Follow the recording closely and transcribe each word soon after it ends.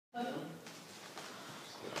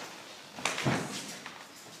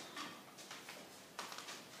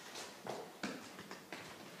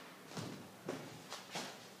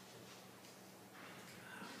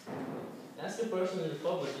person in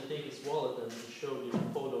public to take his wallet and to show the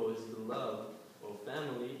photo of his beloved or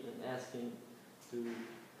family and asking to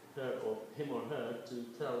her or him or her to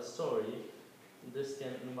tell a story, this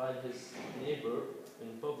can invite his neighbor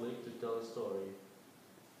in public to tell a story.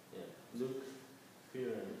 Yeah, Luke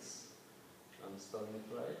Fearance. I'm spelling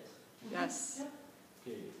it right? Yes. Yep.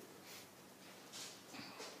 Okay.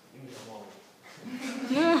 Give me a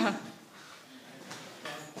wallet. Yeah.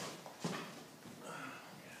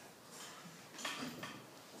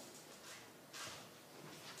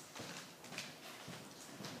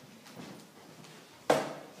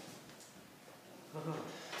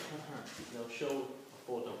 Now show a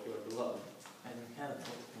photo of your beloved. I don't have a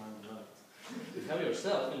photo of my beloved. You have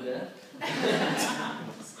yourself in there. I don't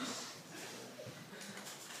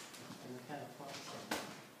have a photo.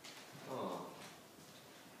 Oh,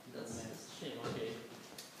 that's Yes. a shame. Okay.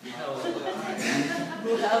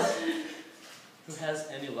 Who has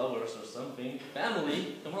any lovers or something?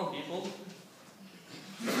 Family. Come on, people.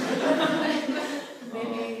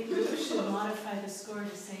 Maybe you should modify the score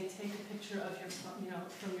to say, take a picture of your,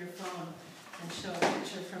 from your phone, and show a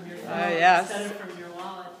picture from your phone Yes. instead of from your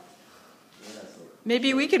wallet. Yes.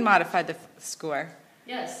 Maybe we can modify the score.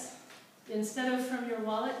 Yes, instead of from your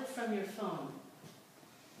wallet, from your phone.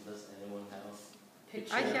 Does anyone have a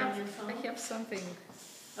Picture I on your phone. have something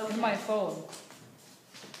Okay. in my phone.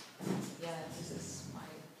 Yeah, this is my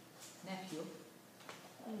nephew.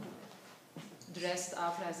 Dressed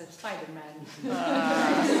up as a Spider-Man.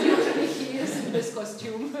 Usually he is in this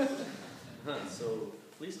costume. So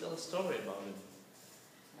please tell a story about him.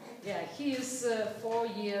 Yeah, he is 4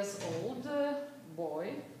 years old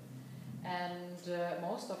boy, and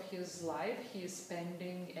most of his life he is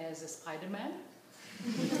spending as a Spider-Man.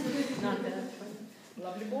 Not bad.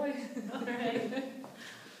 Lovely boy. All right.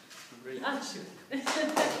 Great. Ah, shoot.